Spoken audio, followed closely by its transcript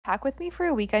Pack with me for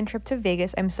a weekend trip to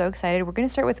Vegas. I'm so excited. We're going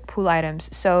to start with pool items.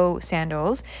 So,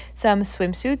 sandals, some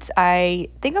swimsuits. I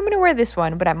think I'm going to wear this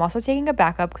one, but I'm also taking a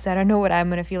backup because I don't know what I'm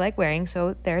going to feel like wearing.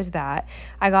 So, there's that.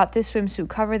 I got this swimsuit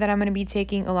cover that I'm going to be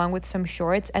taking along with some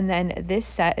shorts. And then this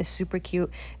set is super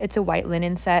cute. It's a white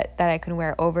linen set that I can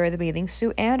wear over the bathing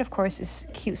suit. And, of course, this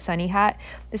cute sunny hat.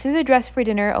 This is a dress for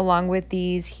dinner along with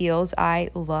these heels.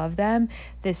 I love them.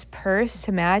 This purse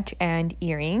to match and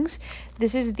earrings.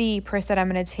 This is the purse that I'm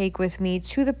going to take with me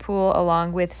to the pool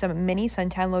along with some mini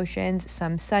suntan lotions,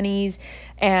 some sunnies,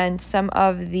 and some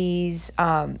of these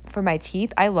for my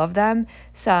teeth. I love them.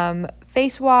 Some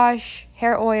face wash,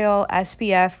 hair oil,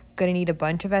 SPF. Gonna need a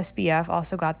bunch of SPF.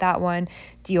 Also got that one.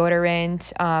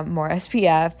 Deodorant, more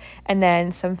SPF, and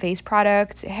then some face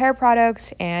products, hair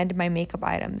products, and my makeup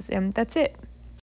items. And that's it.